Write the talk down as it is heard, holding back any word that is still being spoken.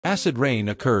Acid rain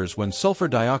occurs when sulfur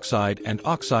dioxide and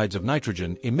oxides of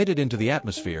nitrogen emitted into the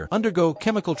atmosphere undergo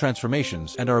chemical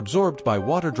transformations and are absorbed by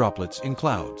water droplets in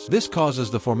clouds. This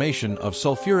causes the formation of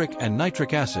sulphuric and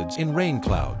nitric acids in rain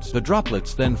clouds. The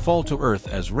droplets then fall to Earth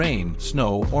as rain,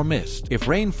 snow, or mist. If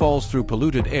rain falls through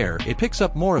polluted air, it picks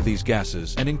up more of these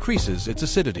gases and increases its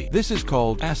acidity. This is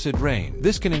called acid rain.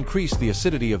 This can increase the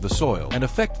acidity of the soil and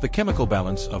affect the chemical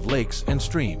balance of lakes and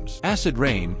streams. Acid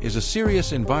rain is a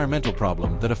serious environmental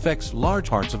problem that affects large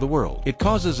parts of the world. It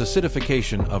causes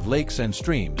acidification of lakes and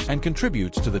streams and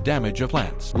contributes to the damage of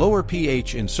plants. Lower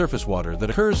pH in surface water that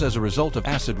occurs as a result of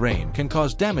acid rain can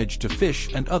cause damage to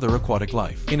fish and other aquatic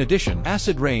life. In addition,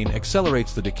 acid rain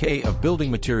accelerates the decay of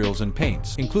building materials and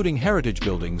paints, including heritage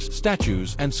buildings,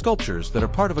 statues, and sculptures that are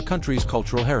part of a country's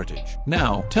cultural heritage.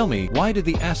 Now, tell me, why did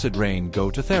the acid rain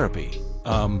go to therapy?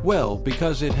 Well,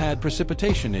 because it had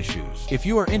precipitation issues. If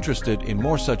you are interested in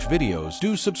more such videos,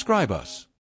 do subscribe us.